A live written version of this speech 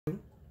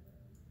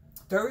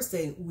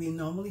Thursday, we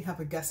normally have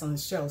a guest on the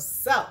show.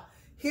 So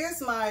here's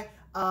my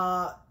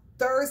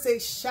Thursday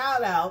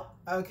shout out,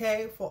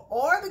 okay, for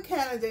all the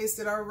candidates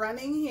that are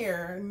running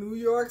here in New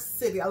York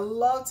City. I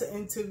love to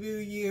interview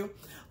you,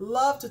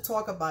 love to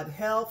talk about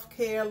health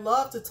care,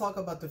 love to talk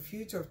about the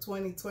future of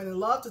 2020,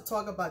 love to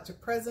talk about your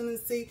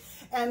presidency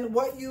and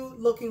what you're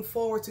looking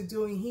forward to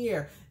doing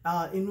here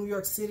in New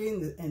York City,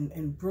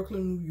 in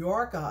Brooklyn, New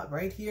York,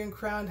 right here in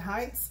Crown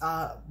Heights,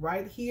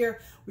 right here.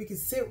 We can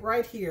sit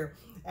right here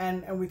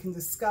and we can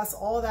discuss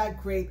all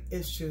that great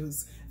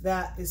issues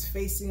that is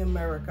facing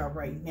America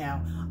right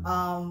now.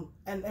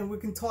 And we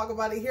can talk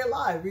about it here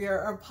live via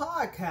our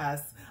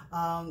podcast,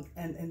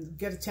 and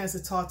get a chance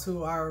to talk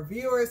to our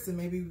viewers and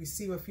maybe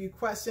receive a few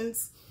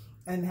questions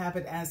and have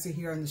it answered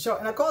here on the show.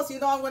 And of course, you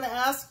know, I'm going to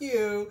ask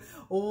you,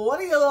 what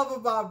do you love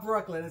about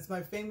Brooklyn? It's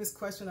my famous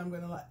question I'm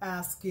going to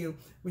ask you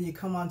when you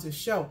come onto the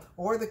show,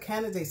 or the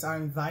candidates are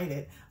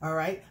invited. All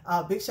right.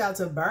 Big shout out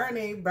to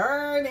Bernie.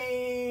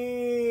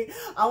 Bernie,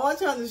 I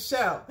want you on the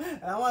show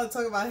and I want to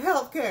talk about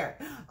healthcare.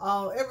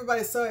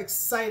 Everybody's so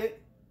excited,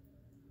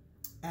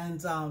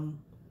 and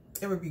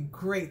it would be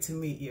great to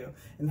meet you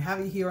and have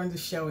you here on the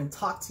show and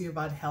talk to you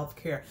about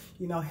healthcare.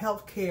 You know,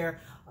 healthcare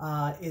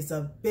is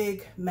a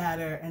big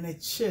matter, and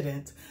it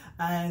shouldn't.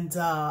 And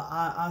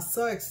I'm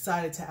so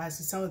excited to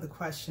ask you some of the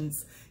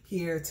questions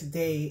here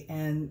today.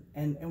 And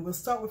we'll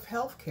start with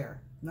healthcare.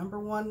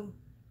 #1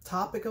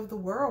 topic of the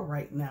world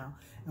right now,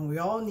 and we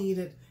all need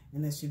it.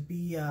 And it should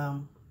be,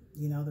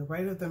 you know, the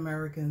right of the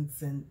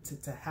Americans and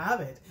to have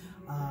it.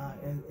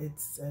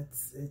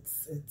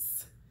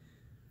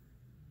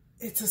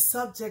 It's a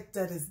subject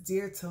that is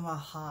dear to my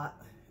heart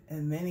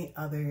and many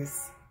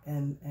others,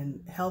 and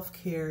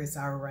healthcare is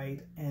our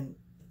right, and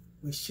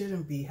we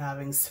shouldn't be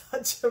having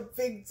such a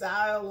big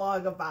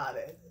dialogue about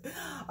it.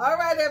 All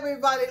right,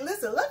 everybody,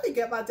 listen, let me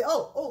get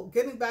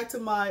getting back to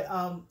my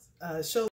show.